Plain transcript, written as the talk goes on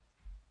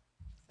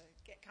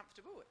get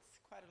comfortable. It's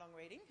quite a long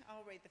reading.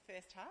 I'll read the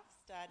first half,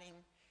 starting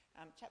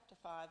chapter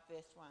 5,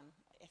 verse 1,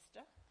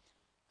 Esther.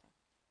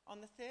 On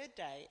the third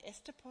day,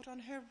 Esther put on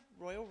her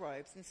royal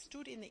robes and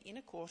stood in the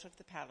inner court of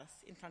the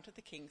palace in front of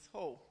the king's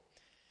hall.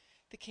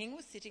 The king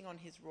was sitting on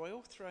his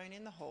royal throne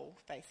in the hall,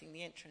 facing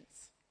the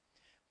entrance.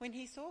 When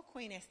he saw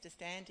Queen Esther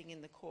standing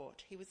in the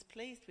court, he was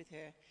pleased with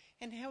her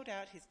and held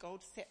out his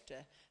gold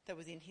sceptre that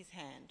was in his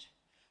hand.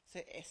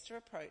 So Esther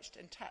approached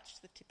and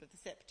touched the tip of the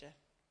sceptre.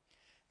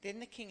 Then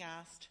the king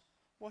asked,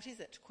 "What is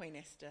it, Queen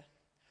Esther?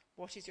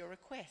 What is your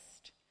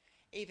request?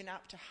 Even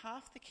up to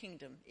half the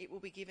kingdom, it will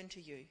be given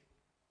to you."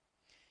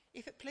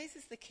 "If it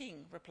pleases the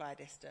king,"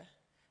 replied Esther,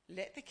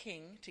 "let the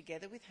king,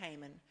 together with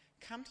Haman,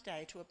 come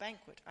today to a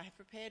banquet I have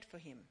prepared for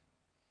him."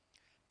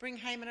 "Bring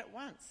Haman at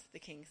once," the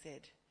king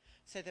said,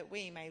 "so that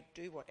we may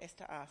do what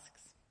Esther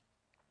asks."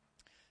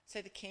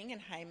 So the king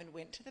and Haman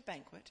went to the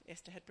banquet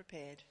Esther had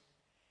prepared.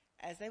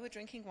 As they were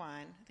drinking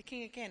wine, the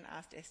king again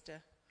asked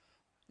Esther,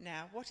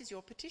 "Now, what is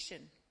your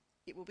petition?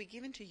 It will be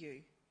given to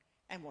you.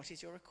 And what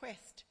is your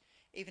request?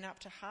 Even up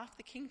to half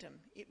the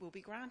kingdom, it will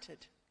be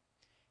granted."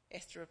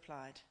 Esther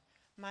replied,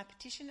 "My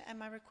petition and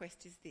my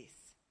request is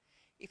this.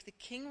 If the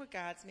king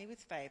regards me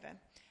with favour,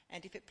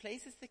 and if it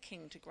pleases the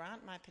king to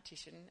grant my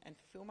petition and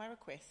fulfil my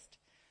request,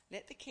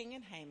 let the king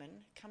and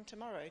Haman come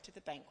tomorrow to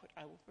the banquet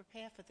I will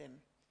prepare for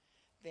them.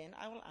 Then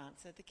I will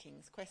answer the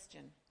king's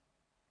question."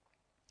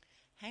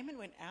 Haman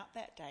went out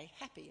that day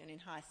happy and in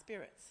high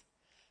spirits.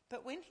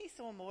 But when he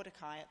saw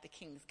Mordecai at the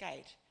king's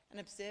gate and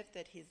observed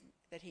that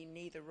he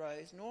neither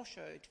rose nor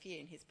showed fear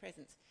in his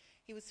presence,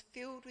 he was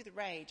filled with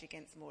rage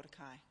against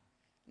Mordecai.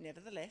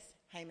 Nevertheless,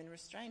 Haman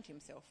restrained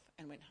himself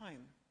and went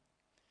home.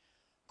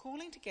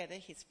 Calling together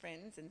his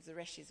friends and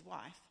Zeresh's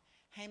wife,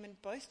 Haman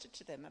boasted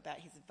to them about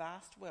his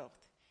vast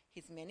wealth,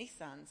 his many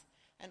sons,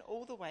 and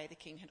all the way the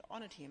king had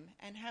honoured him,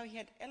 and how he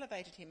had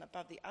elevated him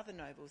above the other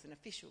nobles and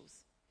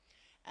officials.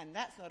 "And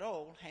that's not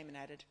all," Haman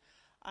added.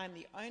 "I am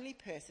the only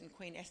person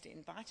Queen Esther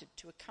invited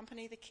to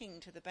accompany the king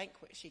to the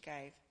banquet she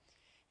gave,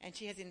 and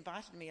she has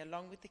invited me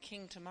along with the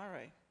king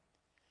tomorrow.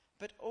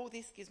 But all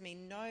this gives me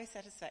no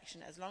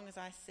satisfaction as long as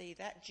I see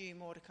that Jew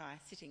Mordecai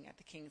sitting at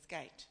the king's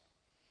gate."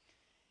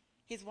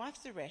 His wife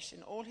Zeresh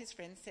and all his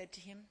friends said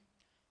to him,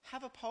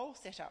 "Have a pole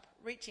set up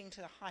reaching to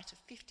the height of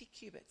 50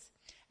 cubits,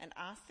 and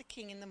ask the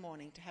king in the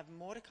morning to have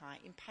Mordecai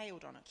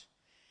impaled on it.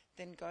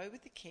 Then go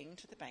with the king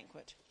to the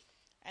banquet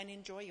and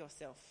enjoy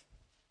yourself."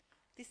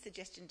 This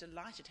suggestion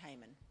delighted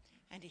Haman,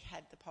 and he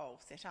had the pole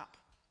set up.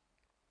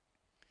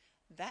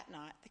 That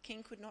night the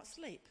king could not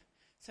sleep,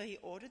 so he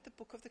ordered the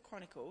book of the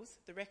Chronicles,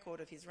 the record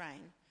of his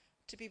reign,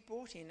 to be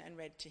brought in and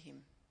read to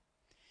him.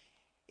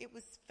 It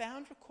was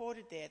found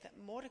recorded there that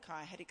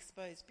Mordecai had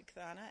exposed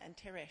Bigthana and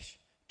Teresh,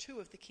 two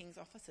of the king's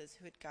officers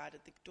who had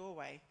guarded the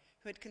doorway,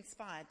 who had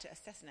conspired to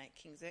assassinate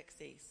King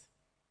Xerxes.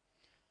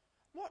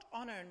 "What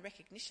honour and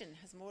recognition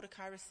has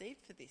Mordecai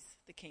received for this?"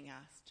 the king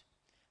asked.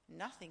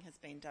 "Nothing has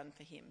been done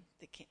for him,"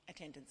 the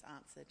attendants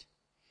answered.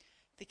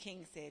 The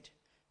king said,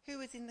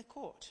 "Who is in the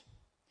court?"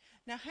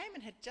 Now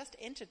Haman had just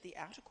entered the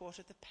outer court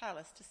of the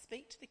palace to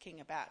speak to the king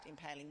about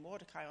impaling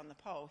Mordecai on the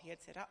pole he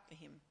had set up for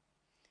him.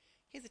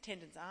 His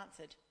attendants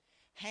answered,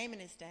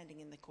 "Haman is standing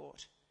in the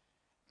court."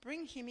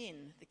 "Bring him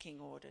in," the king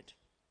ordered.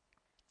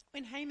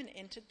 When Haman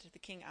entered, the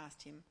king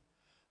asked him,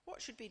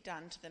 "What should be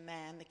done to the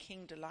man the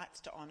king delights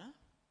to honour?"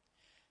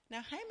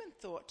 Now Haman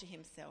thought to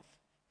himself,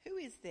 "Who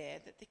is there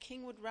that the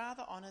king would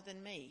rather honour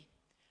than me?"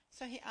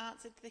 So he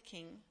answered the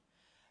king,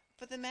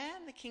 "For the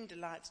man the king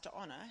delights to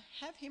honour,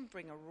 have him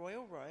bring a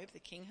royal robe the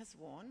king has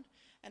worn,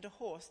 and a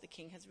horse the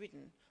king has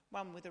ridden,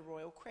 one with a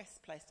royal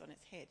crest placed on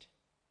its head.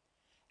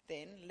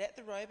 Then let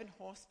the robe and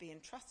horse be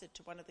entrusted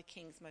to one of the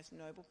king's most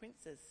noble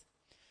princes.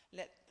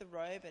 Let them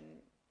robe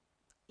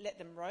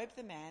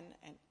the man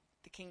and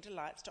the king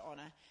delights to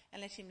honour,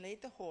 and let him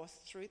lead the horse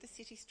through the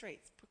city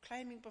streets,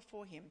 proclaiming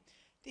before him,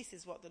 'This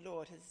is what the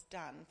Lord has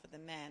done for the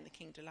man the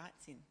king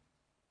delights in.'"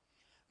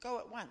 "Go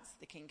at once,"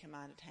 the king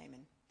commanded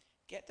Haman.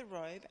 "Get the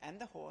robe and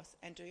the horse,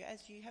 and do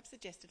as you have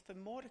suggested for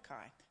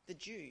Mordecai, the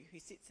Jew who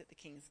sits at the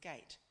king's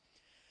gate.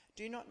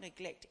 Do not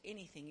neglect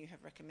anything you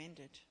have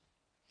recommended."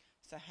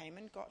 So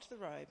Haman got the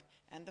robe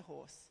and the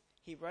horse.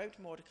 He robed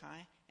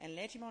Mordecai and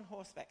led him on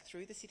horseback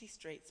through the city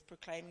streets,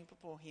 proclaiming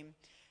before him,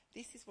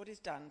 "This is what is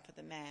done for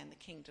the man the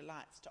king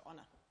delights to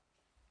honour."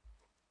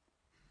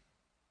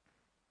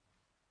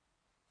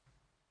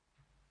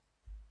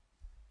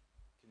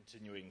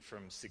 Continuing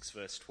from 6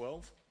 verse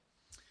 12.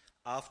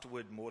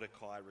 Afterward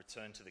Mordecai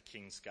returned to the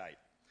king's gate,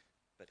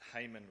 but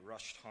Haman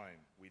rushed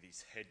home with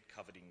his head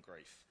covered in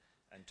grief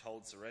and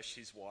told Zeresh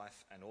his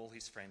wife and all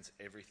his friends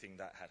everything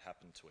that had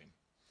happened to him.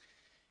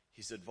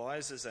 His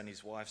advisers and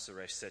his wife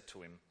Zeresh said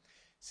to him,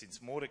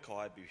 "Since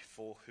Mordecai,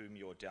 before whom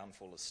your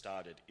downfall has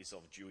started, is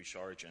of Jewish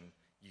origin,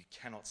 you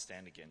cannot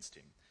stand against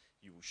him.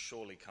 You will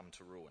surely come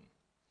to ruin."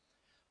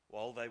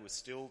 While they were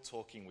still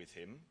talking with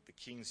him, the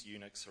king's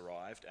eunuchs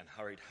arrived and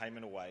hurried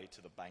Haman away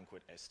to the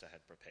banquet Esther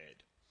had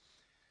prepared.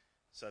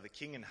 So the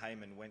king and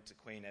Haman went to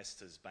Queen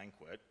Esther's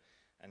banquet,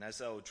 And as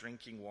they were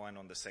drinking wine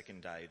on the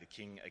second day, the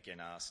king again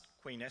asked,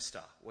 "Queen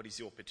Esther, what is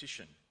your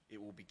petition?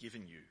 It will be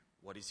given you.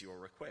 What is your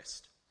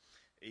request?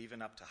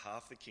 Even up to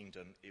half the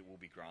kingdom it will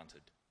be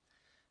granted."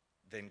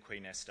 Then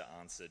Queen Esther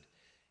answered,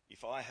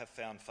 "If I have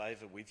found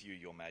favour with you,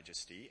 your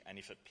majesty, and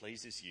if it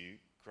pleases you,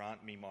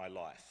 grant me my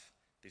life.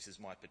 This is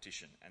my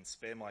petition, and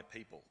spare my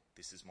people.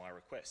 This is my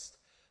request.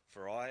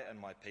 For I and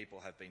my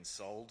people have been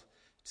sold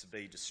to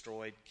be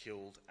destroyed,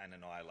 killed, and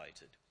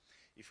annihilated.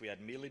 If we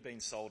had merely been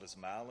sold as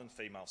male and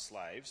female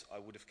slaves, I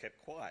would have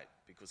kept quiet,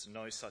 because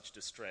no such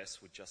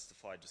distress would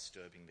justify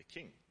disturbing the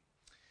king."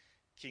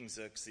 King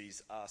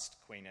Xerxes asked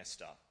Queen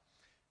Esther,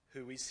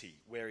 "Who is he?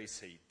 Where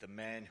is he, the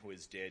man who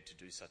has dared to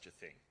do such a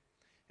thing?"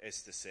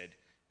 Esther said,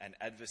 "An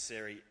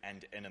adversary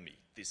and enemy,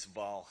 this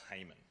vile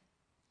Haman."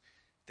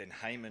 Then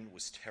Haman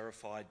was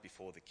terrified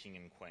before the king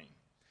and queen.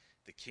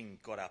 The king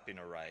got up in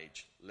a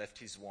rage, left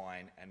his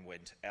wine, and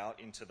went out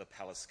into the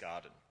palace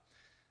garden.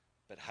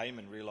 But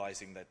Haman,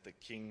 realizing that the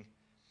king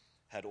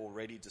had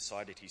already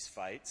decided his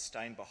fate,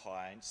 stayed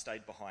behind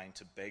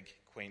to beg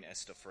Queen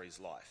Esther for his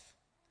life.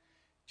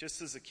 Just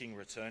as the king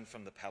returned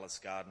from the palace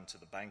garden to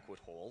the banquet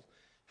hall,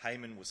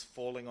 Haman was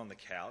falling on the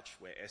couch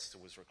where Esther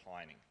was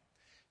reclining.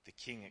 The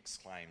king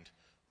exclaimed,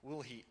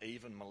 "Will he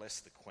even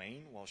molest the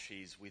queen while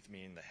she is with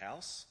me in the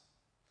house?"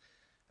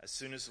 As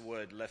soon as the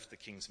word left the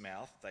king's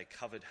mouth, they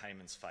covered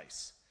Haman's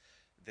face.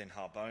 Then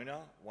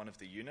Harbona, one of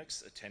the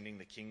eunuchs attending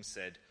the king,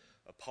 said,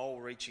 "A pole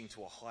reaching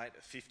to a height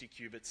of 50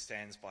 cubits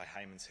stands by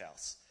Haman's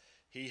house.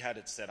 He had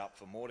it set up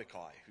for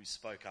Mordecai, who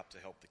spoke up to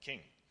help the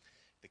king."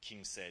 The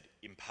king said,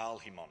 "Impale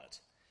him on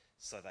it."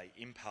 So they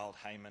impaled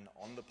Haman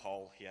on the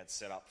pole he had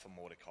set up for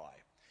Mordecai.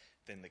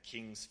 Then the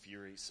king's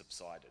fury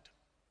subsided.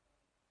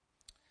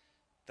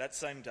 That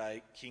same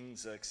day, King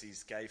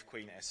Xerxes gave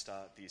Queen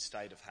Esther the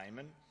estate of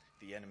Haman,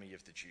 the enemy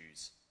of the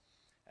Jews.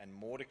 And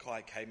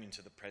Mordecai came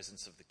into the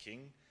presence of the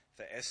king,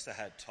 for Esther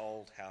had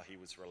told how he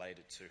was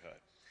related to her.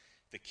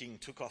 The king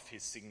took off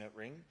his signet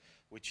ring,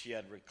 which he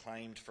had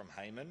reclaimed from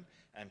Haman,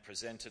 and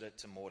presented it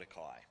to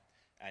Mordecai.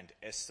 And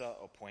Esther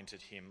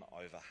appointed him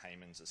over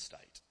Haman's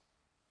estate.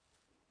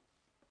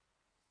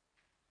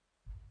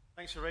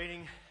 Thanks for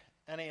reading,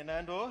 Annie and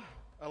Nandor.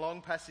 A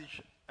long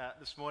passage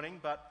this morning,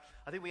 but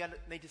I think we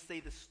need to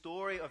see the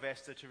story of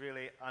Esther to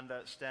really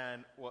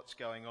understand what's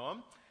going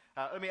on.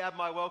 Let me add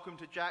my welcome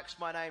to Jax.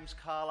 My name's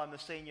Carl. I'm the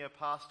senior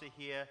pastor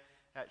here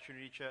at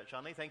Trinity Church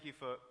Unley. Thank you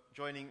for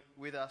joining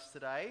with us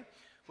today.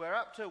 We're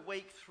up to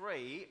week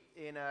 3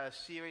 in a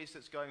series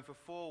that's going for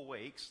 4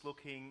 weeks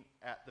looking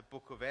at the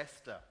book of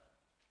Esther.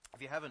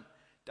 If you haven't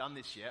done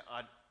this yet,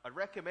 I'd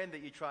recommend that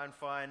you try and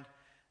find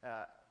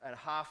a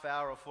half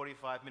hour or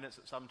 45 minutes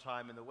at some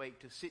time in the week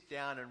to sit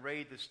down and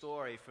read the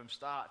story from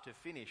start to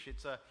finish.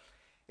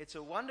 It's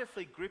a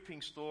wonderfully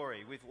gripping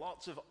story with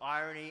lots of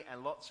irony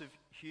and lots of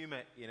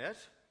humour in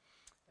it.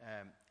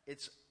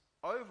 It's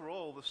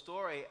overall the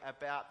story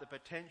about the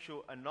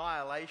potential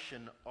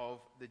annihilation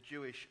of the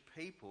Jewish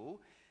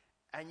people,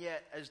 and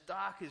yet as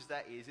dark as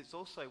that is, it's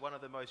also one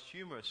of the most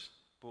humorous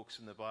books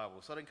in the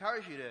Bible. So I'd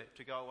encourage you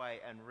to go away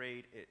and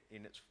read it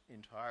in its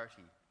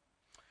entirety.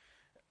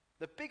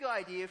 The big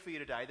idea for you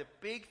today, the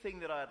big thing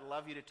that I'd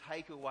love you to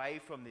take away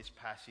from this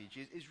passage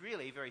is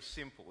really very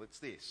simple. It's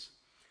this: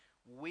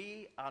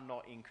 we are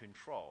not in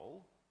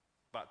control,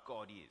 but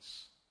God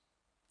is.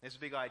 There's a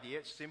big idea.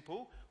 It's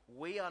simple.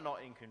 We are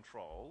not in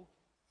control,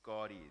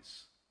 God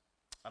is.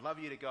 I'd love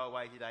you to go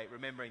away today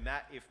remembering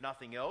that, if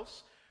nothing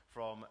else,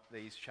 from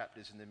these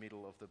chapters in the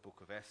middle of the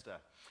book of Esther.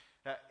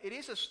 It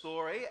is a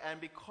story,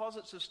 and because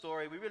it's a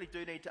story, we really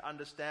do need to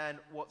understand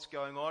what's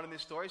going on in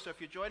this story. So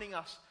if you're joining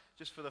us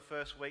just for the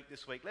first week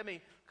this week, let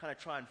me kind of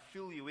try and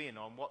fill you in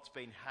on what's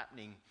been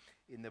happening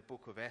in the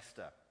book of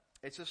Esther.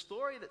 It's a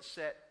story that's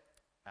set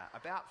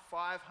about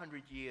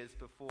 500 years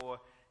before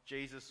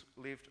Jesus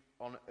lived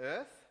on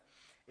earth.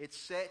 It's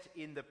set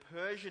in the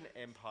Persian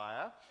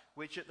Empire,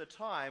 which at the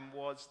time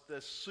was the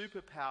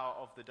superpower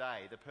of the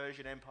day. The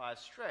Persian Empire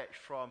stretched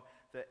from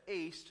the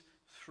east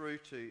through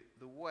to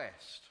the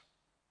west.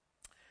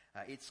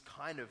 It's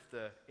kind of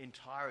the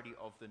entirety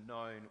of the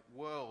known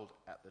world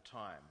at the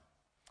time.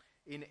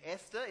 In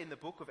Esther, in the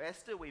book of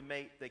Esther, we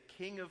meet the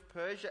king of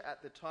Persia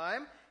at the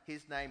time.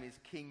 His name is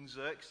King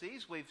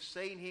Xerxes. We've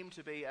seen him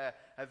to be a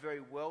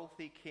very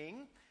wealthy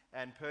king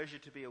and Persia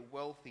to be a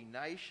wealthy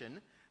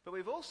nation. But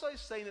we've also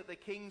seen that the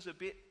king's a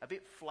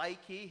bit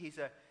flaky. He's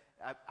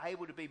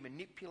able to be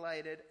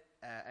manipulated,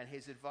 and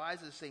his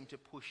advisors seem to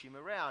push him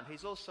around.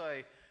 He's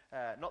also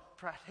not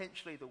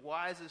potentially the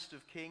wisest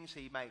of kings.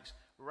 He makes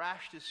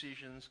rash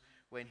decisions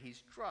when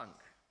he's drunk.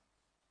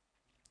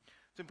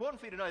 It's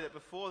important for you to know that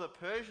before the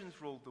Persians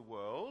ruled the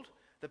world,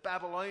 the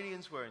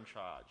Babylonians were in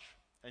charge.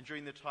 And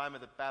during the time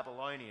of the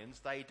Babylonians,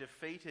 they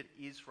defeated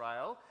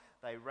Israel,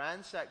 they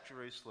ransacked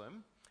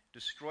Jerusalem,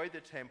 destroyed the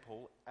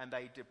temple, and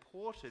they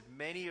deported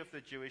many of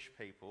the Jewish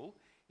people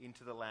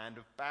into the land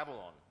of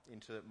Babylon,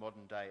 into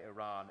modern-day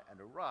Iran and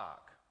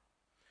Iraq.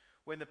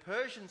 When the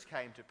Persians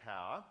came to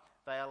power,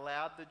 they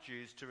allowed the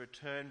Jews to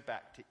return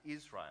back to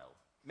Israel.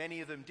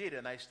 Many of them did,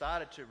 and they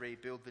started to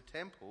rebuild the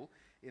temple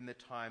in the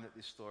time that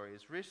this story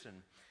is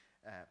written.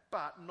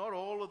 But not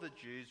all of the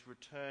Jews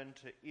returned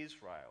to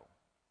Israel.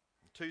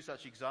 Two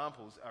such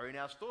examples are in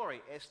our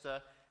story,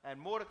 Esther and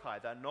Mordecai.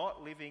 They're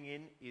not living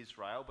in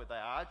Israel, but they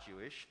are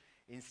Jewish.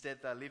 Instead,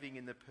 they're living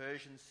in the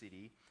Persian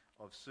city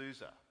of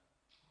Susa.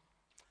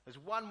 There's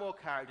one more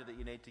character that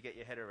you need to get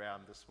your head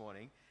around this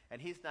morning,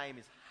 and his name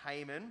is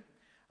Haman.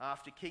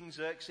 After King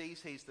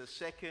Xerxes, he's the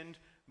second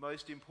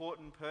most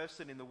important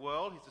person in the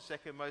world. He's the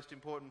second most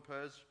important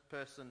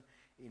person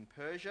in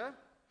Persia.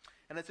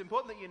 And it's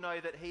important that you know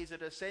that he's a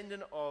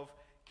descendant of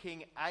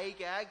King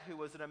Agag, who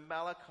was an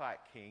Amalekite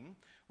king,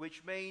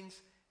 which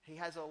means he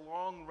has a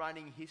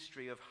long-running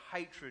history of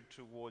hatred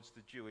towards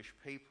the Jewish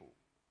people.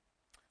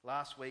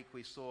 Last week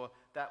we saw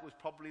that was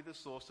probably the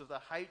source of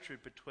the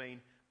hatred between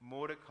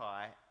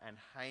Mordecai and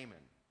Haman.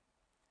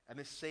 And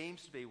this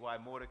seems to be why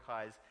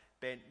Mordecai's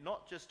bent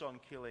not just on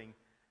killing,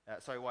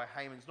 why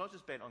Haman's not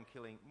just bent on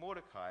killing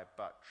Mordecai,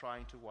 but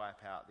trying to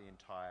wipe out the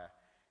entire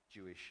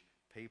Jewish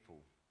people.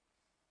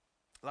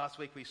 Last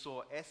week we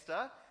saw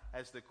Esther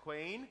as the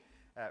queen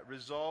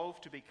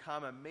resolved to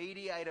become a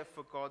mediator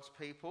for God's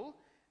people,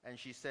 and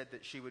she said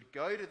that she would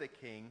go to the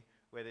king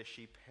whether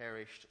she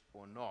perished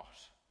or not.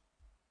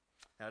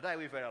 Now today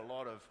we've read a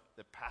lot of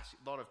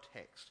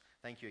text.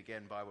 Thank you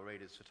again, Bible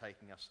readers, for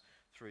taking us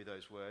through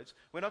those words.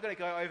 We're not going to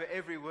go over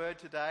every word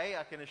today,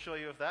 I can assure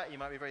you of that. You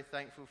might be very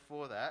thankful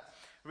for that.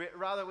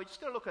 Rather, we're just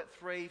going to look at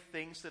three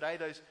things today.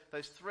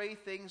 Those three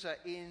things are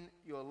in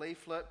your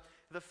leaflet.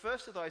 The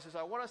first of those is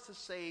I want us to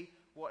see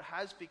what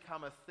has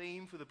become a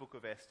theme for the book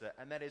of Esther,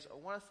 and that is I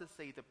want us to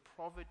see the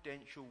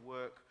providential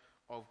work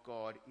of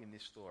God in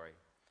this story.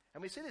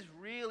 And we see this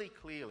really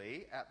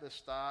clearly at the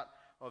start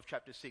of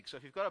chapter 6. So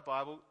if you've got a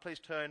Bible, please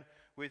turn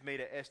with me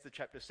to Esther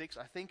chapter 6.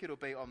 I think it'll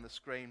be on the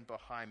screen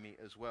behind me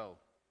as well.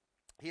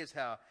 Here's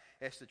how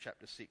Esther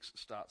chapter 6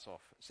 starts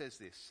off. It says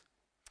this: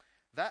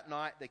 "That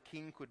night the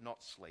king could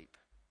not sleep,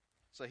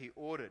 so he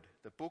ordered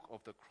the book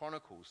of the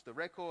Chronicles, the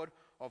record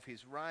of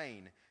his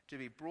reign, to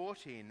be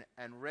brought in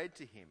and read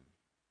to him.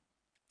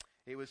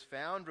 It was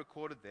found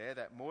recorded there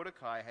that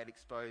Mordecai had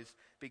exposed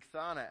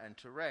Bigthana and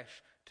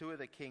Teresh, two of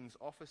the king's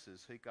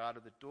officers who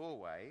guarded the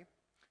doorway,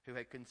 who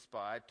had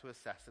conspired to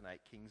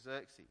assassinate King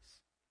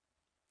Xerxes.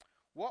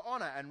 'What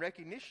honor and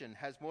recognition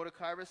has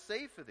Mordecai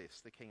received for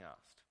this?' the king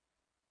asked.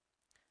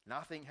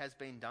 'Nothing has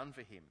been done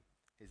for him,'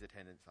 his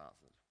attendants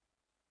answered."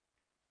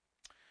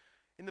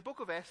 In the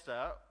book of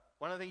Esther,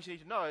 one of the things you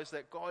need to know is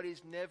that God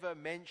is never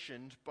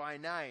mentioned by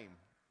name.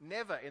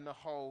 Never in the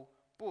whole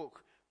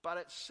book. But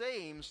it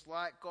seems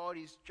like God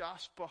is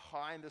just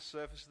behind the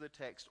surface of the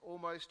text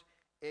almost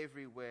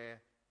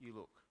everywhere you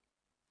look.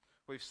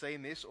 We've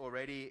seen this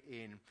already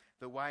in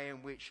the way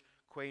in which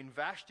Queen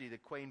Vashti, the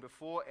queen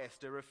before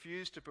Esther,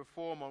 refused to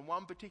perform on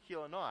one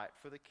particular night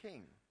for the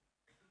king.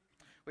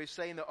 We've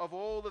seen that of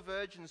all the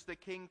virgins the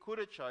king could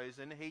have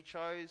chosen, he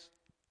chose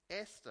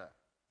Esther.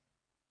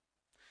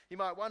 You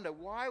might wonder,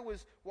 why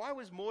was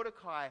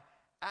Mordecai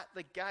at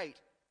the gate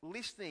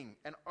listening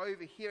and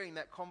overhearing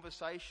that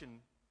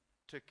conversation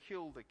to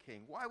kill the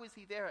king? Why was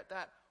he there at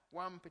that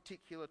one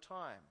particular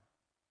time?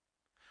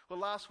 Well,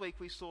 last week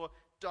we saw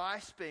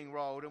dice being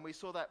rolled, and we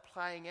saw that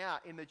playing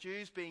out in the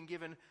Jews being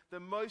given the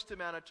most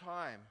amount of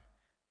time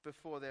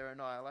before their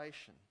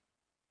annihilation.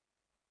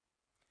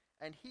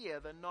 And here,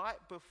 the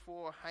night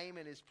before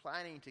Haman is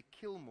planning to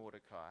kill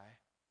Mordecai,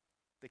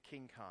 the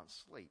king can't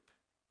sleep.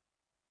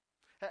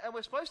 And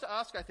we're supposed to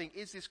ask, I think,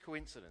 is this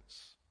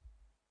coincidence?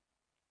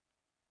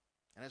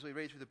 And as we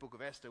read through the book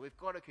of Esther, we've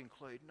got to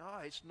conclude, no,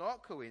 it's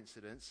not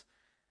coincidence.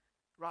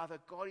 Rather,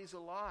 God is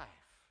alive.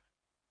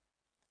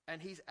 And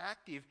he's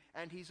active,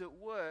 and he's at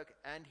work,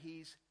 and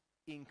he's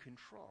in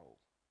control.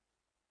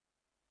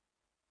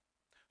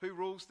 Who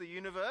rules the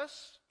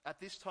universe at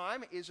this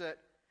time? Is it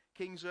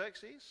King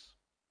Xerxes?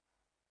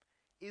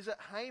 Is it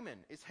Haman?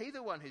 Is he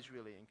the one who's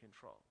really in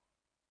control?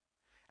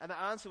 And the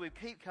answer we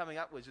keep coming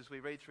up with as we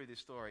read through this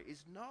story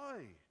is no.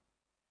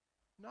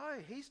 No,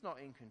 he's not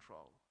in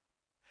control.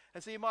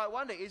 And so you might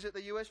wonder, is it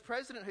the US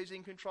president who's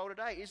in control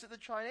today? Is it the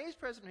Chinese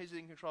president who's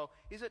in control?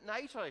 Is it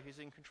NATO who's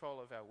in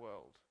control of our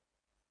world?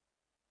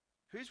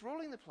 Who's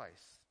ruling the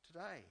place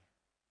today?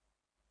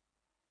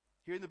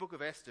 Here in the book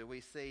of Esther,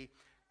 we see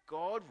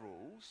God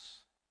rules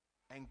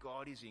and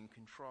God is in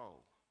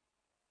control.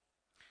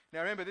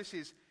 Now remember, this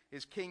is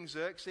King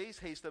Xerxes.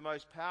 He's the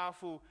most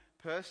powerful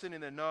person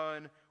in the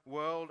known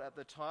world at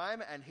the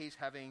time, and he's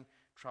having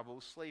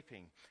trouble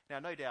sleeping. Now,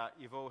 no doubt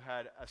you've all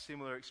had a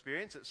similar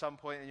experience at some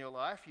point in your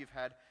life. You've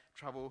had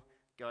trouble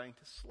going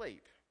to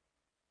sleep.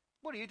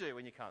 What do you do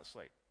when you can't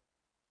sleep?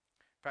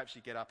 Perhaps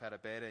you get up out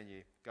of bed and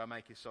you go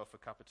make yourself a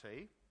cup of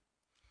tea.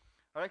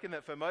 I reckon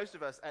that for most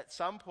of us, at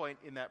some point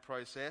in that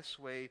process,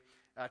 we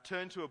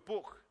turn to a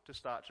book to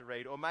start to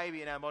read. Or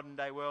maybe in our modern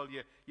day world,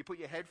 you put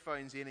your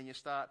headphones in and you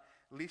start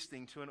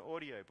listening to an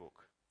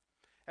audiobook.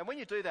 And when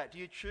you do that, do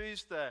you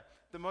choose the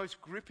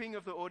most gripping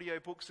of the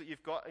audiobooks that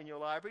you've got in your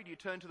library? Do you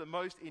turn to the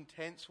most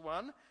intense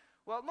one?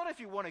 Well, not if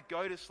you want to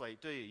go to sleep,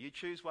 do you? You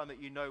choose one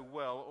that you know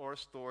well, or a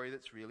story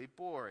that's really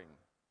boring.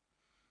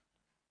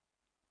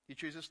 You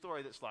choose a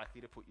story that's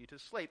likely to put you to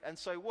sleep. And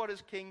so what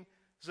does King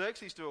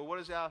Xerxes do? Or what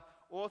does our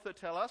author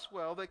tell us?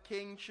 Well, the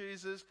king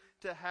chooses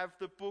to have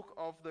the book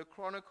of the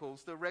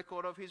Chronicles, the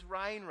record of his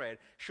reign, read.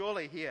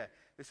 Surely here,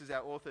 this is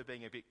our author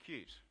being a bit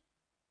cute.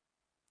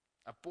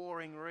 A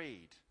boring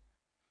read.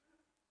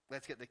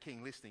 Let's get the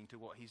king listening to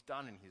what he's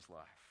done in his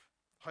life.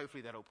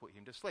 Hopefully that'll put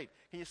him to sleep.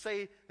 Can you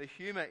see the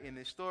humour in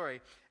this story?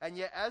 And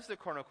yet as the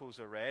Chronicles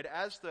are read,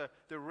 as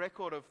the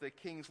record of the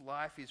king's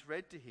life is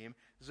read to him,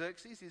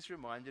 Xerxes is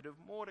reminded of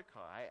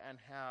Mordecai and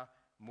how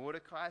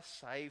Mordecai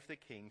saved the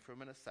king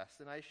from an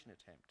assassination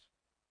attempt.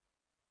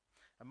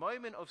 A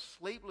moment of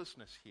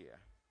sleeplessness here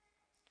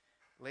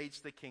leads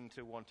the king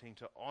to wanting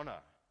to honour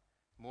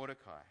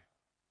Mordecai.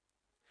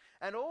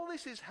 And all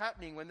this is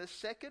happening when the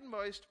second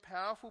most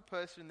powerful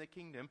person in the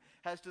kingdom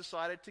has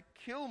decided to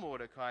kill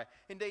Mordecai.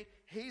 Indeed,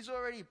 he's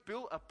already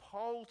built a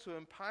pole to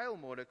impale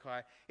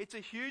Mordecai. It's a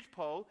huge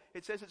pole.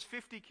 It says it's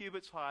 50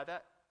 cubits high.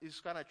 That is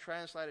kind of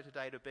translated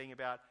today to being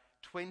about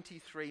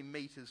 23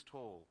 metres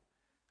tall.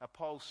 A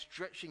pole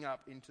stretching up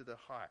into the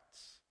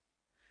heights.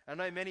 I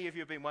know many of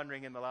you have been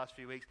wondering in the last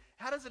few weeks,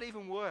 how does it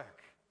even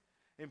work?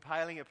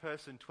 Impaling a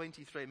person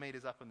 23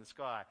 metres up in the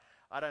sky.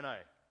 I don't know.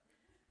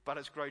 But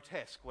it's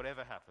grotesque,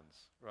 whatever happens,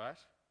 right?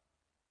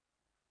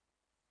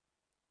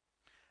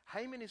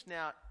 Haman is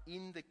now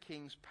in the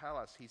king's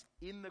palace. He's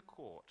in the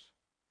court.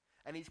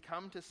 And he's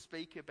come to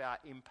speak about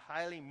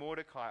impaling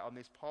Mordecai on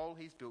this pole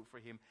he's built for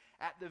him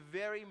at the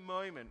very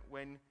moment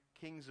when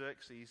King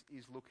Xerxes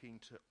is looking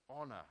to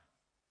honour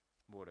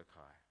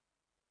Mordecai.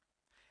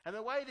 And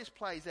the way this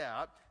plays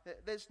out,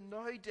 there's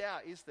no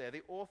doubt, is there,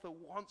 the author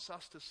wants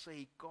us to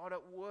see God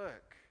at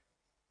work.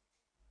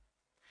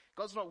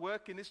 God's not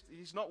working this.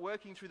 He's not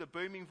working through the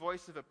booming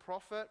voice of a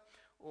prophet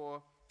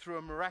or through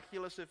a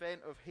miraculous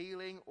event of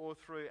healing or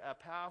through a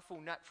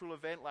powerful natural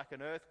event like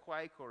an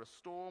earthquake or a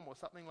storm or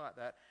something like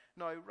that.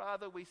 No,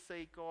 rather we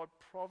see God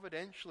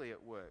providentially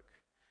at work,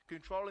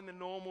 controlling the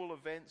normal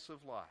events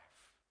of life.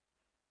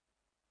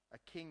 A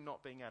king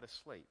not being able to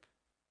sleep,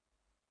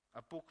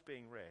 a book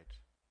being read,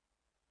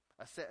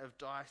 a set of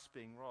dice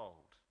being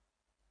rolled,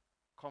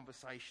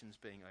 conversations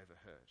being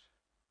overheard.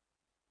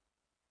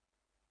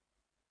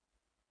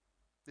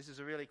 This is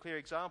a really clear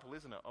example,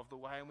 isn't it, of the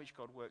way in which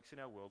God works in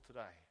our world today.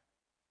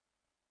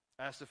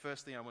 And that's the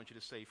first thing I want you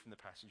to see from the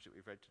passage that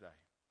we've read today.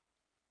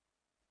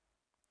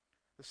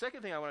 The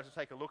second thing I wanted to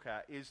take a look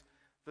at is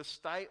the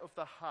state of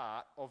the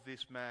heart of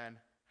this man,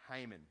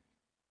 Haman.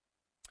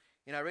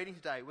 In our reading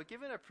today, we're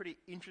given a pretty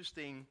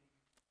interesting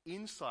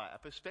insight, a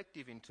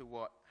perspective into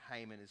what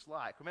Haman is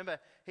like. Remember,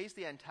 he's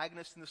the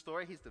antagonist in the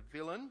story, he's the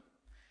villain,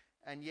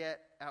 and yet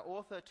our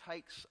author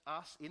takes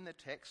us in the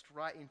text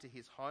right into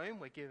his home.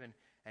 We're given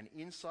an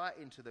insight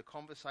into the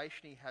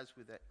conversation he has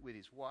with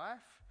his wife.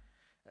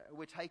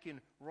 We're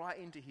taken right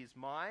into his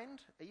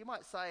mind. You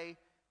might say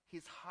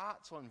his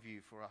heart's on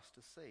view for us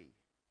to see.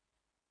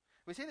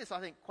 We see this, I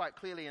think, quite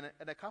clearly in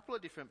a couple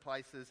of different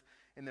places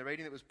in the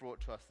reading that was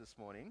brought to us this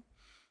morning.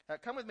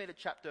 Come with me to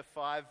chapter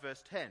 5,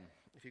 verse 10.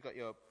 If you've got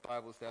your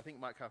Bibles there, I think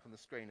it might come up on the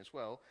screen as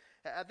well.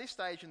 At this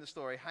stage in the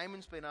story,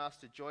 Haman's been asked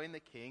to join the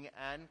king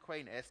and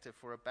Queen Esther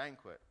for a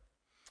banquet.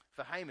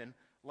 For Haman,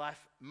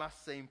 life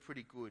must seem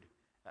pretty good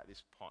at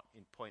this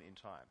point in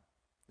time.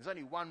 There's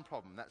only one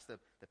problem, that's the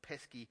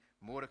pesky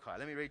Mordecai.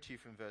 Let me read to you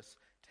from verse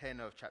 10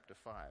 of chapter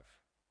 5.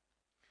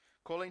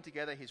 Calling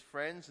together his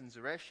friends and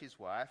Zeresh his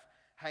wife,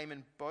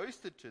 Haman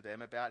boasted to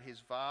them about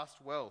his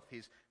vast wealth,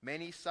 his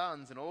many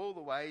sons, and all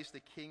the ways the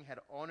king had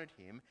honoured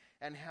him,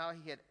 and how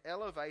he had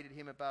elevated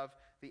him above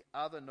the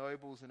other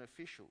nobles and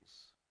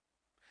officials.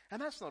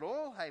 And that's not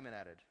all, Haman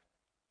added.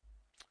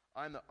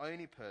 I'm the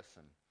only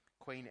person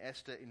Queen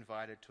Esther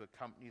invited to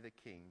accompany the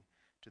king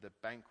to the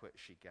banquet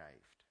she gave.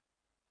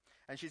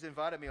 And she's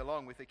invited me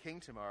along with the king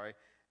tomorrow,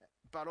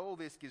 but all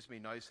this gives me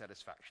no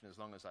satisfaction as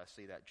long as I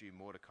see that Jew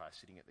Mordecai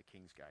sitting at the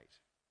king's gate.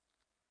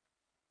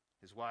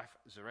 His wife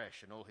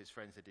Zeresh and all his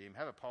friends said to him,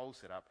 have a pole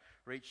set up,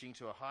 reaching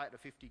to a height of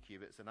 50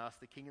 cubits, and ask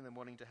the king in the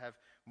morning to have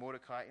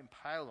Mordecai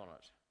impaled on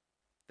it.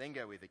 Then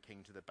go with the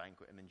king to the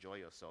banquet and enjoy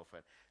yourself.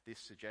 And this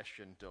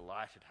suggestion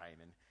delighted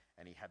Haman,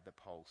 and he had the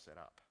pole set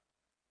up.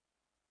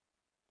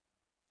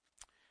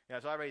 Now,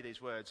 as I read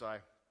these words,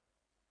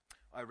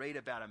 I read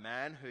about a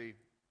man who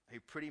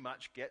pretty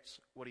much gets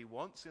what he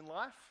wants in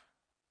life.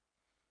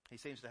 He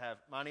seems to have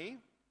money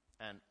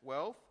and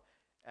wealth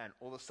and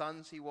all the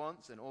sons he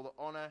wants and all the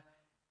honour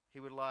he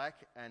would like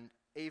and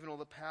even all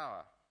the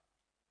power.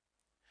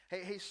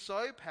 He's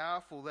so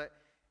powerful that,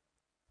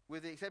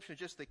 with the exception of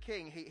just the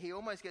king, he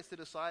almost gets to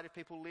decide if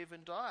people live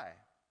and die.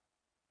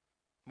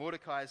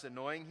 Mordecai is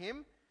annoying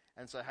him,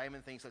 and so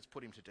Haman thinks, let's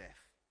put him to death.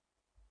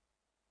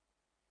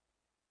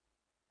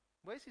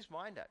 Where's his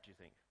mind at, do you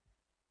think?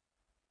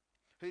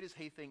 Who does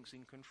he think's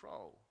in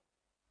control?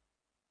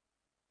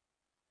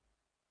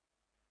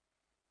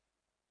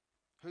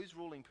 Who's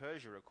ruling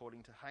Persia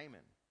according to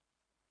Haman?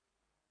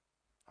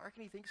 I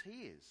reckon he thinks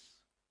he is.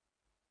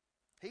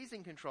 He's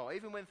in control.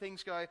 Even when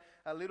things go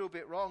a little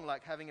bit wrong,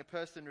 like having a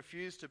person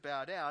refuse to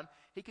bow down,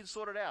 he can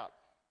sort it out.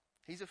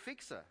 He's a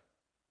fixer.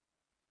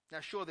 Now,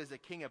 sure, there's a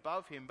king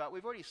above him, but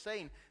we've already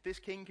seen this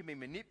king can be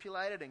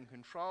manipulated and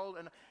controlled,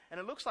 and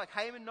it looks like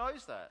Haman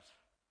knows that.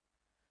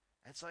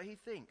 And so he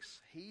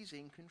thinks he's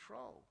in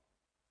control.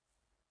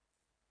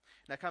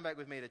 Now, come back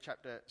with me to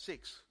chapter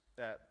 6.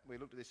 We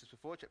looked at this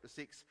before, chapter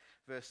 6,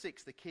 verse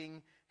 6. The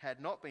king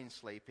had not been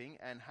sleeping,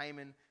 and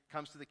Haman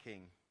comes to the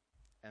king.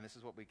 And this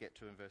is what we get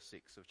to in verse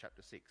 6 of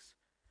chapter 6.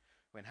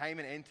 When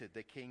Haman entered,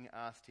 the king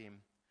asked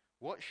him,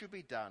 "What should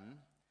be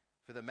done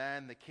for the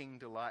man the king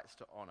delights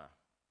to honour?"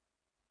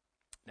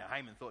 Now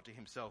Haman thought to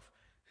himself,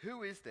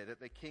 "Who is there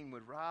that the king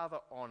would rather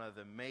honour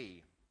than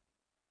me?"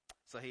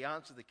 So he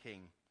answered the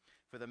king,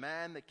 "For the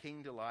man the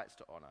king delights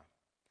to honour,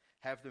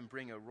 have them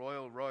bring a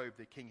royal robe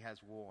the king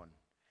has worn,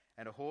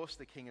 and a horse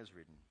the king has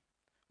ridden,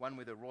 one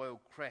with a royal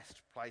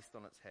crest placed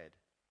on its head.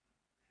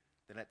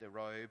 Then let the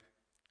robe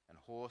and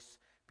horse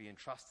be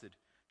entrusted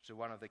to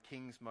one of the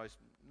king's most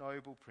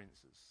noble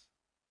princes.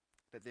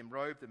 Let them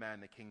robe the man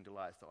the king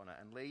delights to honour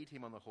and lead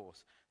him on the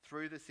horse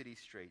through the city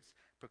streets,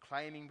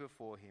 proclaiming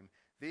before him,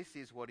 'This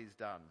is what is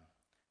done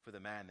for the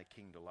man the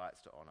king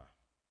delights to honour.'"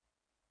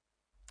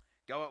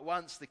 "Go at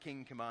once," the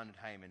king commanded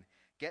Haman.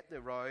 "Get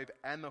the robe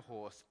and the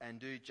horse and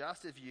do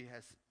just as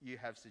you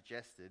have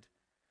suggested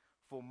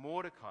for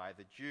Mordecai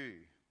the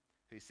Jew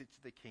who sits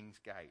at the king's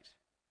gate.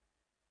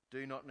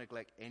 Do not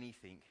neglect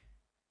anything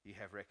you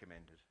have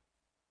recommended."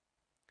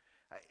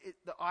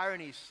 The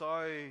irony is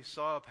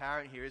so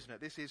apparent here, isn't it?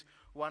 This is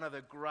one of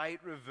the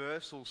great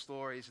reversal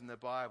stories in the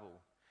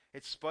Bible.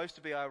 It's supposed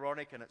to be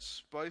ironic and it's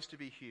supposed to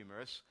be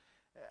humorous.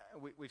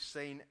 We've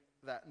seen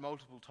that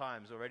multiple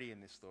times already in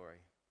this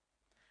story.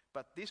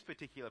 But this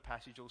particular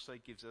passage also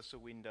gives us a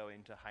window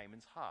into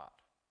Haman's heart.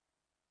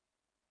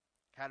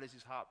 How does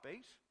his heart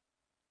beat?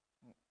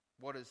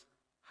 What does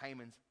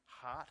Haman's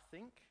heart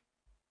think?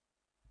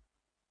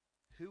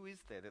 Who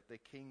is there that the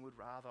king would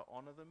rather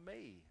honour than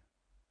me?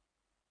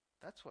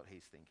 That's what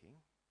he's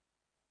thinking.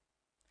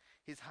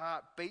 His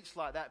heart beats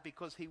like that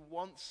because he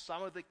wants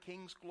some of the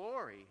king's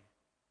glory.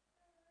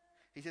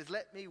 He says,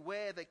 "Let me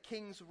wear the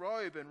king's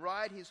robe and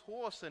ride his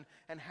horse and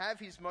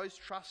have his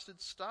most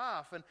trusted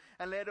staff and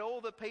let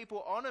all the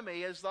people honour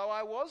me as though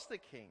I was the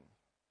king."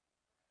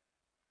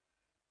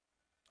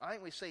 I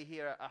think we see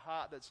here a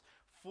heart that's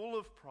full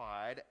of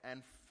pride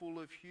and full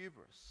of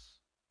hubris.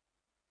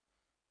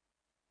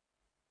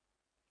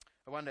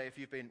 I wonder if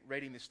you've been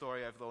reading this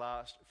story over the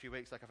last few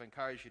weeks, like I've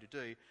encouraged you to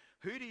do,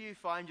 who do you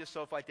find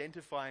yourself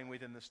identifying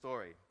with in the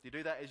story? Do you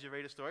do that as you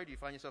read a story? Do you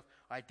find yourself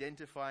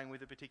identifying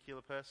with a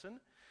particular person?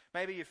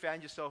 Maybe you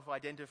found yourself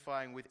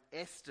identifying with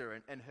Esther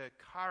and her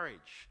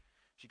courage.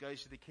 She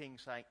goes to the king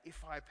saying,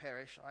 "If I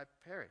perish, I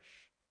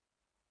perish."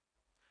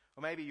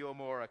 Or maybe you're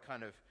more a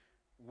kind of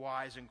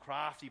wise and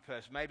crafty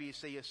person. Maybe you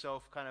see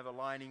yourself kind of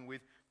aligning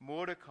with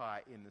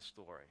Mordecai in the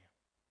story.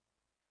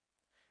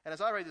 And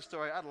as I read the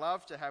story, I'd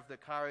love to have the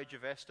courage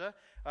of Esther.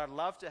 I'd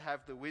love to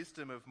have the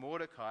wisdom of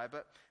Mordecai.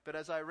 But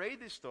as I read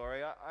this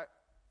story,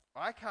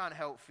 I can't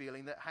help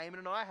feeling that Haman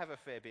and I have a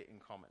fair bit in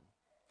common.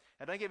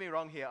 And don't get me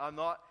wrong here, I'm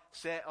not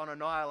set on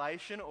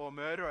annihilation or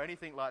murder or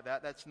anything like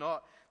that. That's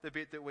not the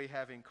bit that we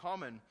have in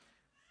common.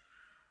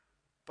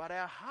 But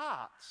our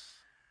hearts.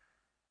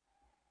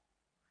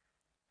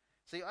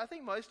 See, I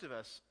think most of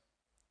us,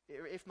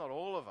 if not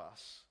all of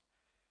us,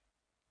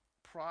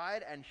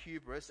 pride and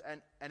hubris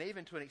and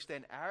even to an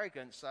extent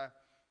arrogance are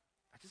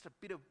just a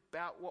bit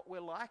about what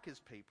we're like as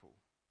people.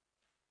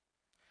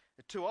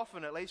 Too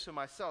often, at least for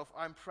myself,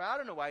 I'm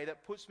proud in a way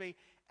that puts me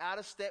out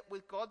of step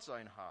with God's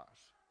own heart.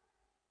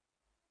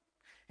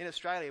 In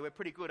Australia, we're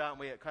pretty good, aren't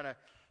we, at kind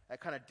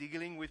of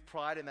dealing with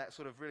pride in that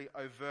sort of really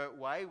overt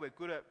way. We're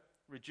good at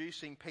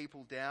reducing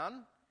people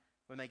down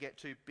when they get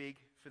too big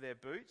for their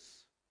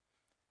boots.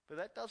 But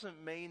that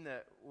doesn't mean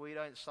that we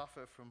don't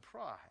suffer from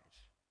pride.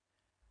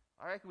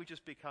 I reckon we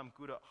just become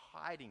good at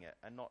hiding it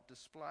and not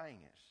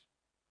displaying it.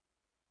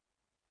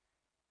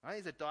 I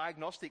think there's a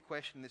diagnostic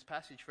question in this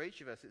passage for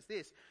each of us. It's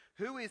this: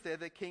 who is there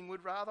the king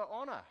would rather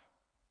honour?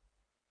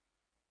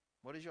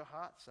 What does your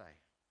heart say?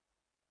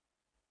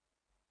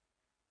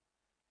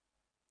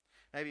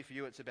 Maybe for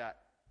you it's about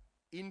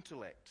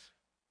intellect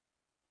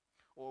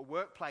or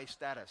workplace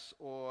status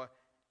or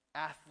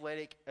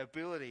athletic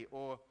ability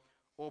or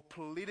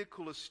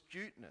political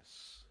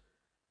astuteness.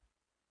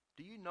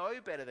 Do you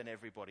know better than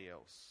everybody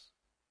else?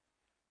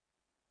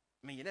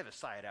 I mean, you never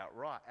say it out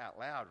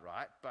loud,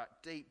 right?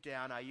 But deep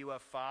down, are you a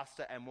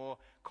faster and more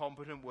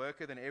competent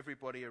worker than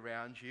everybody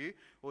around you?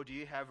 Or do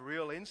you have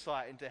real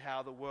insight into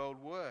how the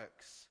world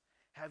works?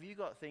 Have you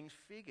got things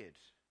figured?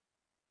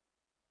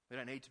 We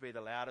don't need to be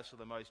the loudest or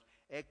the most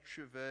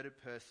extroverted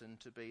person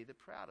to be the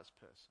proudest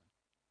person.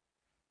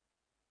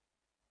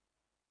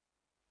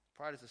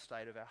 Pride is a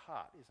state of our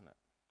heart, isn't it?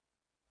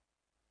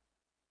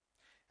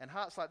 And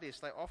hearts like this,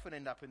 they often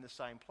end up in the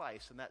same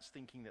place, and that's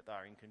thinking that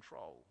they're in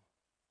control.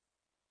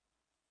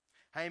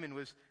 Haman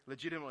was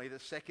legitimately the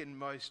second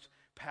most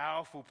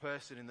powerful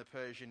person in the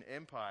Persian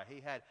Empire. He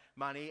had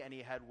money and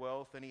he had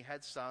wealth and he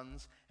had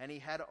sons and he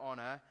had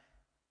honour,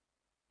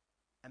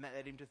 and that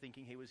led him to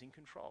thinking he was in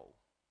control.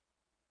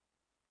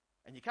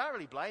 And you can't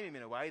really blame him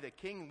in a way. The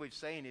king we've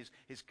seen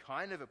is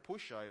kind of a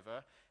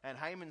pushover, and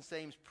Haman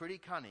seems pretty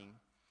cunning.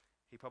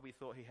 He probably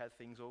thought he had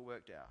things all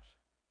worked out.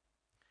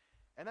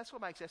 And that's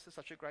what makes Esther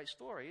such a great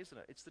story, isn't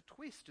it? It's the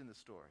twist in the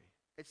story.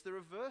 It's the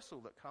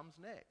reversal that comes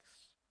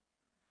next.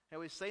 Now,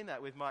 we've seen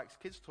that with Mike's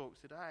kids' talk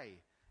today.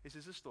 This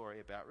is a story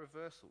about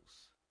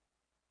reversals.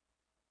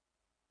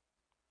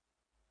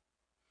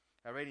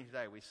 Our reading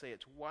today, we see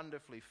it's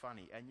wonderfully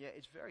funny, and yet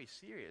it's very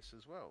serious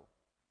as well.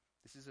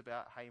 This is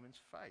about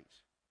Haman's fate.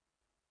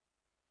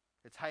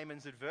 It's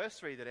Haman's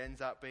adversary that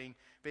ends up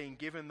being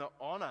given the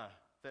honour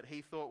that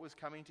he thought was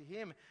coming to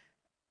him.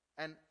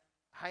 And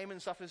Haman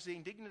suffers the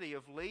indignity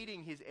of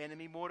leading his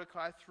enemy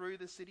Mordecai through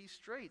the city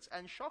streets.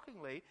 And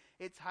shockingly,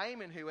 it's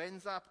Haman who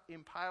ends up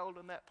impaled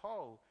on that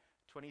pole,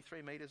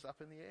 23 metres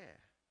up in the air.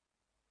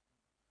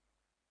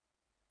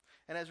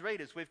 And as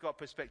readers, we've got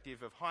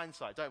perspective of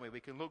hindsight, don't we? We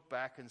can look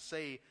back and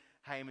see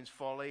Haman's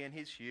folly and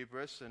his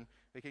hubris, and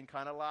we can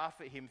kind of laugh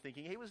at him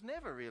thinking he was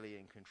never really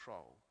in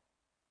control.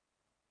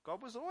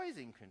 God was always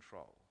in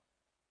control.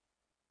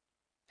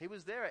 He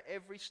was there at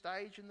every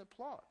stage in the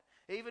plot.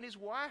 Even his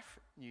wife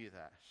knew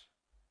that.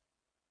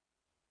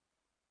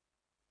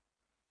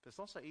 But it's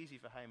not so easy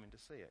for Haman to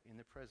see it in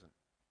the present.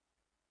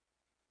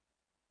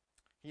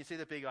 Can you see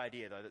the big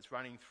idea, though, that's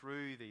running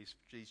through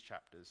these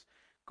chapters?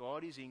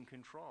 God is in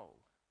control.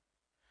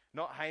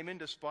 Not Haman,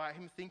 despite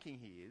him thinking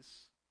he is.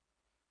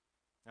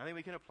 I think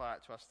we can apply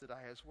it to us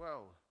today as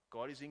well.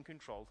 God is in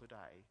control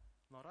today,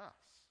 not us.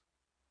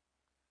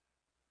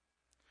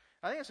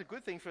 I think it's a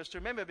good thing for us to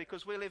remember,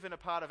 because we live in a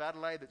part of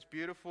Adelaide that's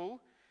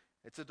beautiful.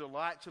 It's a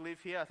delight to live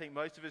here. I think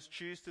most of us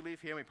choose to live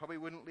here. We probably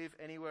wouldn't live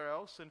anywhere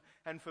else.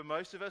 And for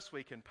most of us,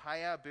 we can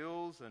pay our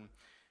bills and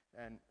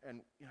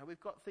you know, we've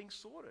got things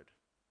sorted.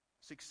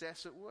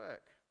 Success at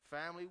work,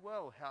 family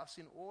well, house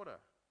in order.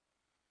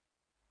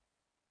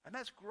 And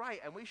that's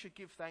great, and we should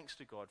give thanks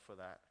to God for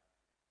that.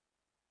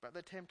 But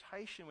the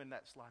temptation when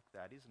that's like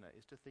that, isn't it,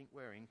 is to think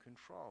we're in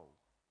control.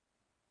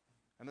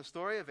 And the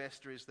story of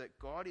Esther is that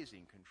God is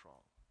in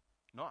control,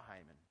 not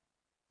Haman,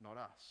 not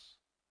us.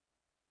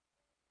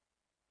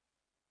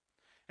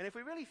 And if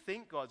we really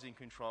think God's in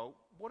control,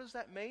 what does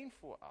that mean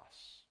for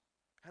us?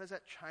 How does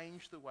that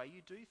change the way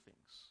you do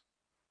things?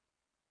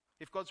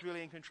 If God's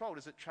really in control,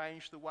 does it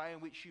change the way in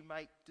which you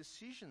make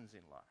decisions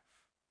in life?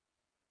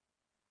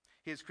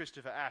 Here's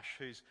Christopher Ash,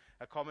 who's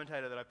a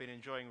commentator that I've been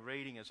enjoying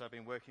reading as I've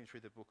been working through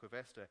the book of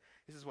Esther.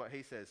 This is what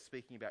he says,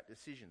 speaking about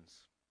decisions.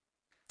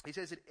 He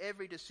says that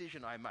every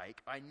decision I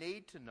make, I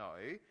need to know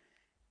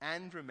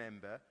and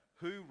remember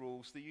who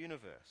rules the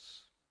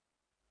universe.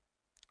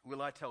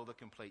 Will I tell the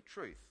complete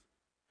truth?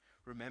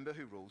 Remember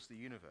who rules the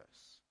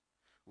universe.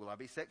 Will I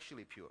be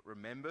sexually pure?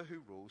 Remember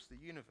who rules the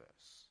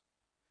universe.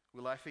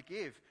 Will I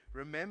forgive?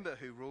 Remember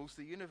who rules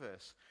the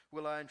universe.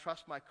 Will I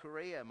entrust my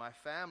career, my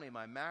family,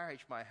 my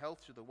marriage, my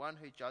health to the one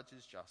who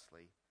judges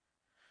justly?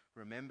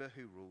 Remember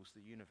who rules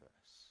the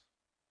universe.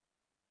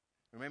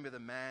 Remember the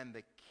man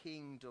the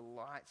king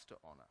delights to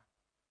honour.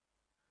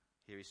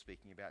 Here he's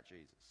speaking about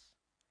Jesus.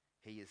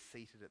 He is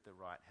seated at the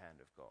right hand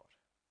of God.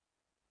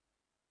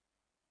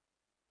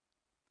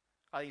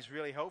 I think it's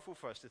really helpful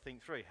for us to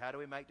think through, how do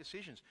we make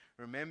decisions?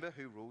 Remember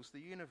who rules the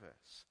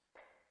universe.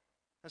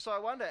 And so I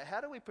wonder,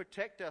 how do we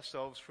protect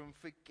ourselves from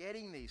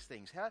forgetting these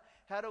things?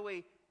 How do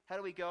we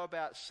go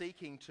about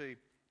seeking to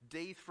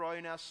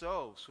dethrone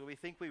ourselves where we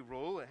think we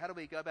rule? And how do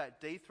we go about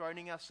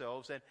dethroning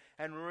ourselves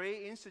and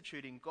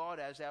reinstituting God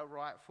as our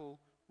rightful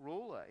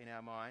ruler in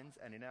our minds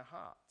and in our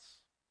hearts?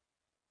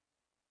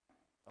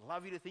 I'd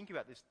love you to think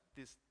about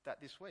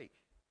this week.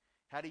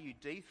 How do you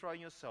dethrone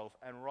yourself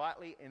and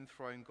rightly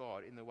enthrone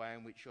God in the way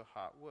in which your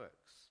heart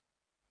works?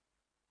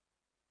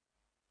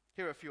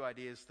 Here are a few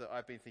ideas that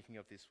I've been thinking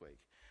of this week.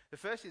 The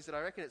first is that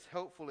I reckon it's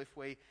helpful if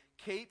we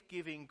keep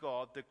giving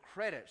God the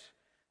credit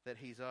that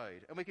he's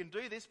owed. And we can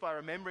do this by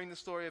remembering the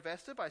story of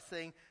Esther, by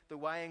seeing the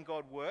way in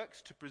God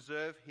works to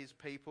preserve his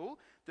people.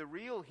 The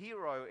real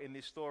hero in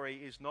this story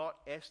is not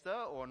Esther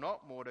or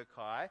not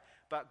Mordecai,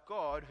 but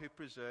God who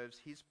preserves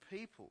his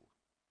people.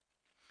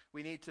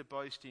 We need to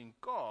boast in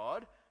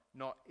God,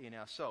 not in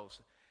ourselves.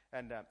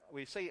 And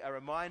we see a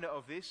reminder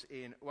of this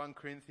in 1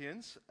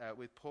 Corinthians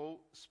with Paul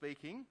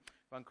speaking.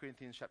 1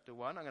 Corinthians chapter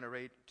 1. I'm going to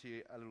read to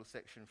you a little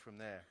section from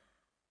there.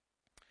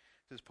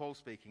 This is Paul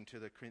speaking to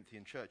the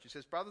Corinthian church. He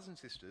says, "Brothers and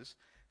sisters,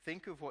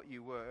 think of what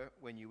you were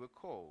when you were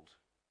called.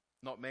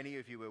 Not many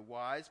of you were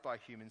wise by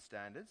human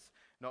standards.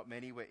 Not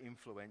many were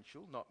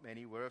influential. Not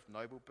many were of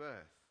noble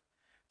birth.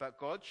 But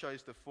God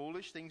chose the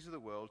foolish things of the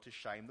world to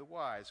shame the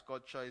wise.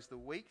 God chose the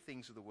weak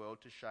things of the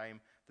world to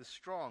shame the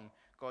strong.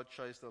 God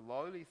chose the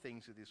lowly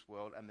things of this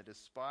world and the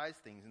despised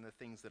things and the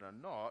things that are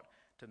not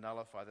to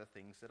nullify the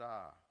things that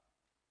are,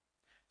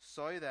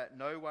 so that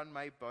no one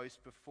may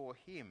boast before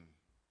him.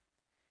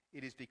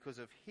 It is because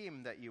of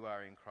him that you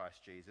are in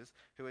Christ Jesus,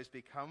 who has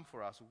become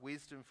for us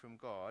wisdom from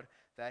God,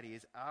 that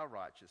is our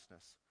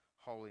righteousness,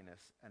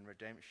 holiness and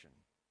redemption.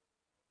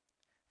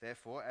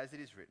 Therefore, as it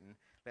is written,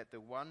 let the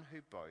one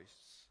who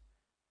boasts,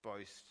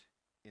 boast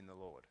in the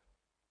Lord."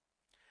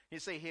 You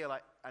see here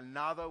like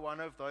another one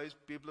of those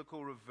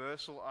biblical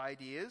reversal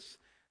ideas.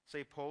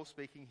 See Paul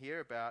speaking here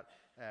about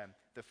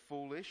the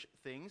foolish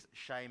things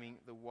shaming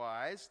the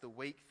wise, the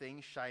weak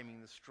things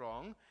shaming the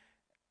strong.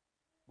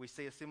 We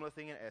see a similar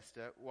thing in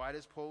Esther. Why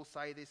does Paul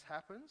say this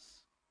happens?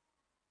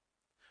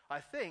 I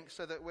think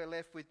so that we're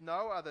left with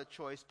no other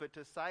choice but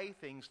to say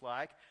things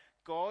like,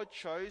 God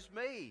chose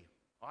me.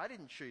 I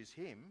didn't choose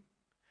him.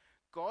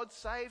 God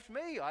saved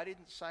me. I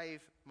didn't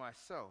save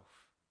myself.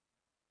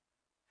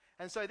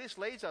 And so this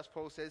leads us,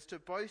 Paul says, to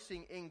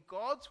boasting in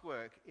God's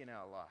work in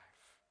our life.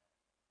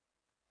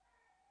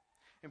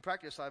 In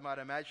practice, I might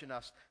imagine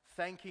us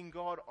thanking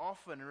God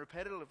often and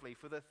repetitively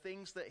for the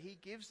things that he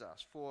gives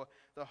us, for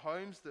the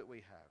homes that we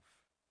have,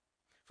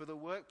 for the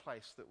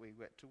workplace that we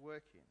get to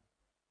work in,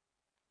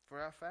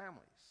 for our families.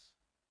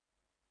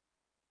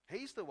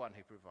 He's the one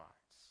who provides.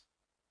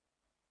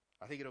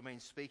 I think it'll mean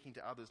speaking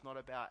to others not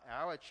about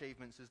our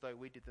achievements as though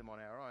we did them on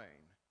our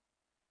own,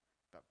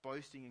 but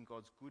boasting in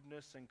God's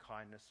goodness and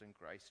kindness and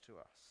grace to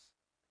us.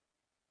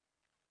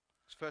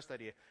 That's the first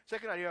idea.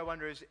 Second idea I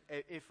wonder is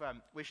if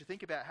we should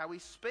think about how we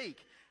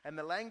speak and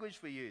the language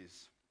we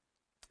use.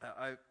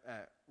 I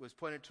was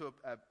pointed to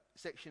a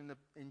section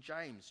in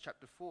James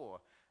chapter 4.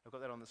 I've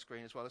got that on the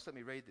screen as well. Just let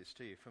me read this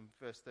to you from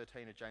verse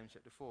 13 of James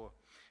chapter 4.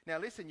 Now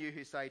listen, you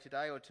who say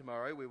today or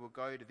tomorrow we will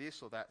go to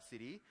this or that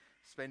city,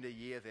 spend a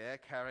year there,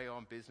 carry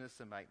on business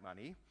and make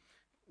money.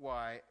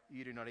 Why,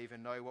 you do not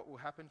even know what will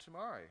happen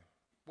tomorrow.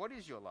 What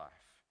is your life?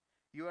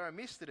 You are a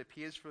mist that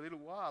appears for a little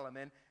while and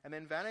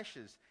then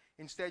vanishes.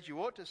 Instead, you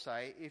ought to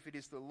say, if it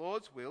is the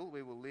Lord's will,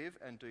 we will live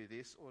and do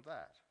this or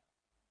that.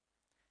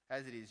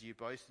 As it is, you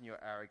boast in your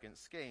arrogant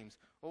schemes.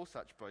 All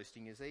such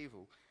boasting is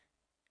evil.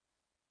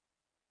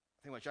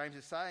 I think what James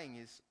is saying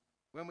is,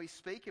 when we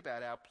speak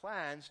about our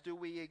plans, do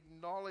we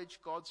acknowledge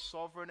God's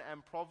sovereign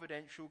and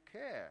providential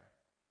care?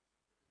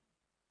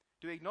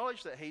 Do we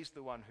acknowledge that he's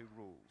the one who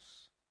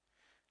rules?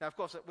 Now, of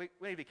course, we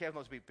need to be careful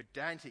not to be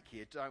pedantic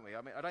here, don't we?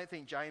 I mean, I don't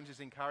think James is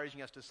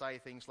encouraging us to say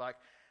things like,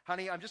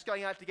 honey, I'm just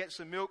going out to get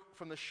some milk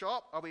from the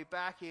shop. I'll be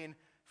back in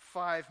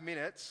 5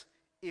 minutes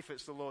if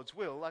it's the Lord's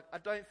will. Like, I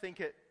don't think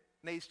it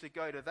needs to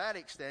go to that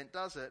extent,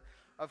 does it?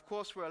 Of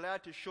course, we're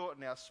allowed to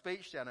shorten our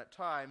speech down at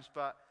times,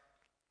 but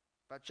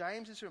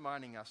James is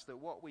reminding us that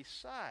what we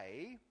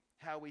say,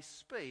 how we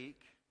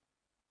speak,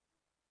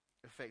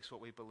 affects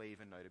what we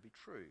believe and know to be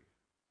true.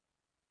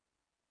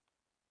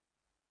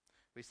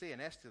 We see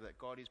in Esther that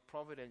God is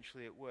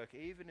providentially at work,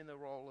 even in the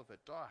roll of a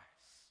dice.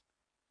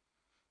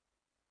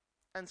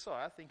 And so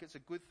I think it's a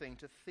good thing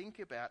to think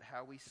about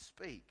how we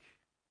speak,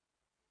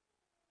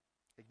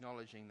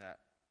 acknowledging that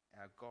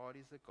our God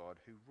is a God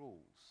who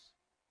rules.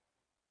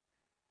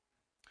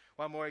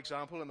 One more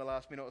example in the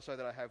last minute or so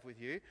that I have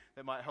with you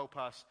that might help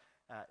us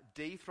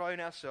dethrone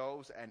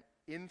ourselves and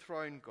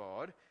enthrone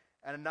God,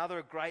 and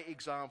another great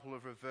example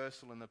of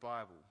reversal in the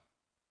Bible.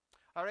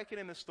 I reckon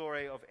in the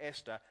story of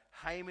Esther,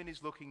 Haman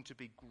is looking to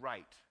be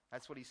great.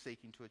 That's what he's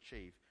seeking to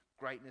achieve,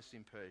 greatness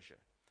in Persia.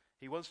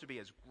 He wants to be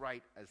as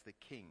great as the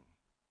king.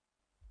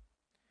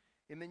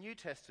 In the New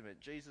Testament,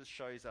 Jesus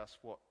shows us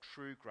what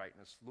true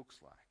greatness looks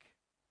like.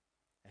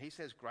 And he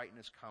says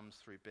greatness comes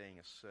through being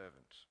a servant.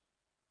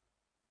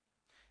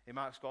 In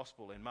Mark's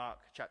Gospel, in Mark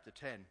chapter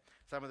 10,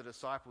 some of the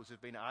disciples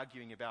have been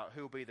arguing about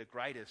who will be the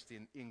greatest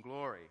in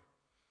glory.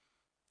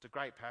 It's a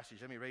great passage.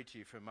 Let me read to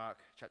you from Mark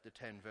chapter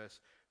 10, verse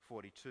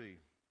 42.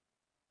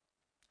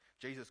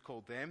 Jesus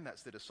called them,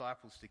 that's the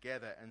disciples,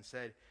 together and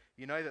said,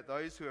 you know that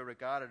those who are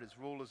regarded as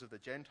rulers of the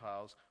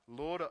Gentiles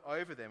lord it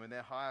over them, and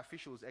their high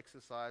officials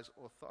exercise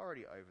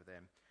authority over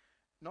them.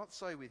 Not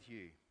so with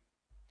you.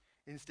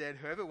 Instead,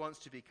 whoever wants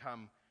to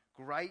become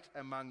great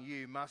among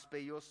you must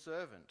be your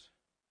servant,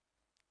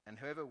 and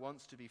whoever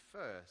wants to be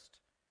first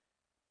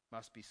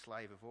must be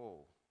slave of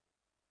all.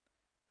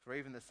 For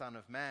even the Son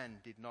of Man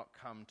did not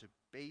come to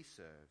be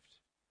served,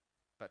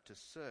 but to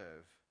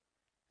serve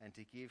and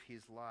to give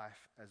his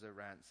life as a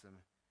ransom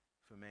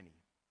for many.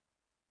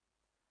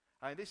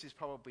 I mean, this is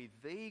probably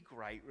the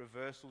great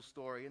reversal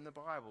story in the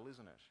Bible,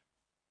 isn't it?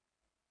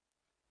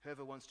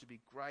 Whoever wants to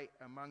be great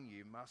among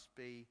you must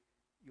be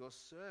your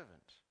servant.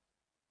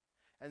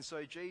 And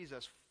so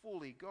Jesus,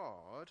 fully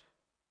God,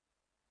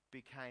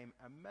 became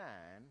a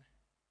man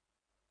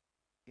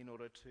in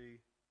order to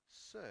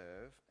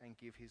serve and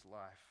give his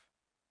life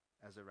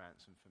as a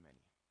ransom for many.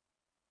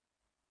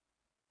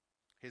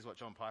 Here's what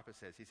John Piper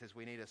says. He says,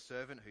 we need a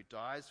servant who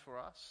dies for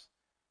us,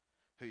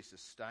 who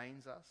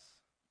sustains us.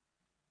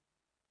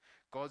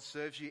 God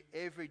serves you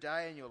every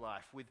day in your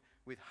life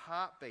with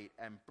heartbeat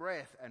and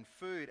breath and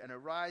food and a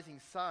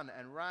rising sun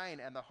and rain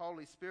and the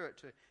Holy Spirit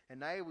to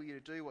enable you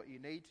to do what you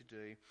need to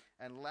do,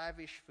 and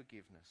lavish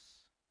forgiveness.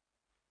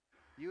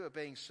 You are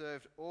being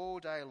served all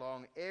day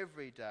long,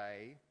 every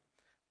day,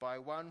 by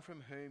one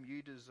from whom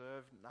you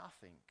deserve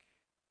nothing.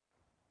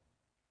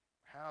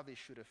 How this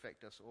should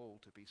affect us all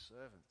to be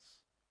servants.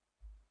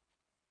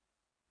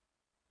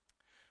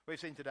 We've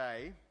seen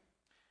today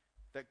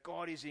that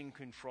God is in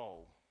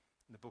control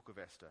in the book of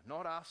Esther.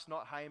 Not us,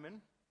 not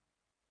Haman.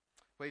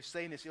 We've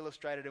seen this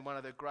illustrated in one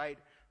of the great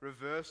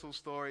reversal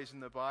stories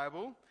in the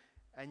Bible,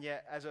 and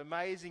yet as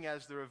amazing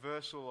as the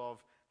reversal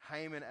of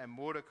Haman and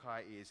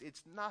Mordecai is,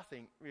 it's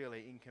nothing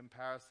really in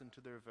comparison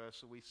to the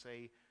reversal we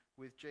see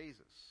with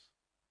Jesus,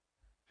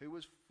 who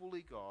was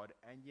fully God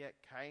and yet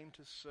came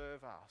to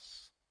serve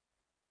us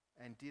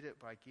and did it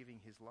by giving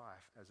his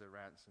life as a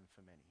ransom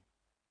for many.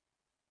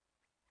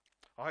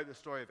 I hope the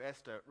story of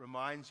Esther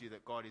reminds you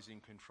that God is in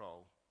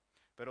control,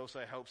 but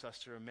also helps us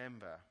to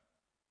remember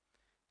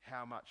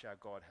how much our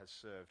God has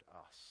served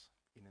us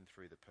in and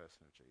through the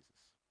person of Jesus.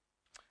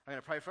 I'm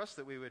going to pray for us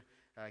that we would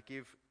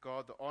give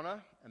God the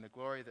honour and the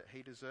glory that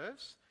he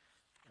deserves,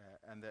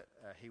 and that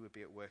he would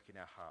be at work in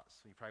our hearts.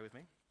 Will you pray with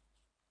me?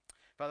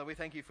 Father, we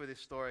thank you for this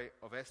story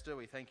of Esther.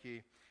 We thank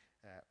you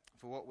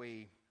for what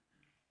we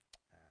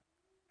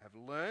have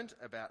learned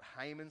about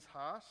Haman's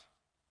heart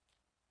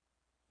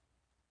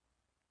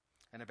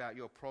and about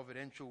your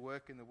providential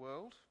work in the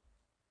world.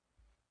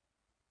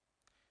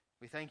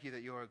 We thank you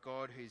that you're a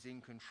God who's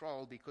in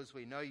control because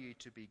we know you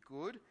to be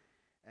good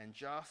and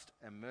just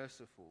and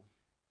merciful.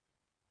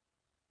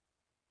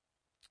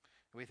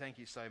 We thank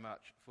you so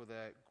much for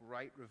the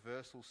great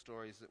reversal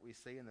stories that we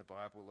see in the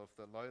Bible of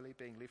the lowly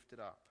being lifted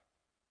up,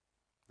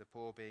 the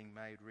poor being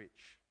made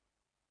rich.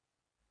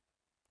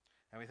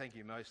 And we thank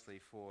you mostly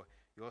for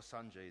your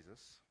Son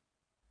Jesus,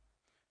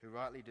 who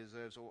rightly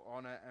deserves all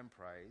honour and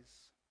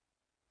praise,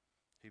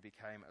 who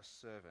became a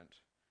servant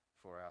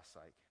for our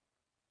sake.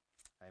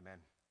 Amen.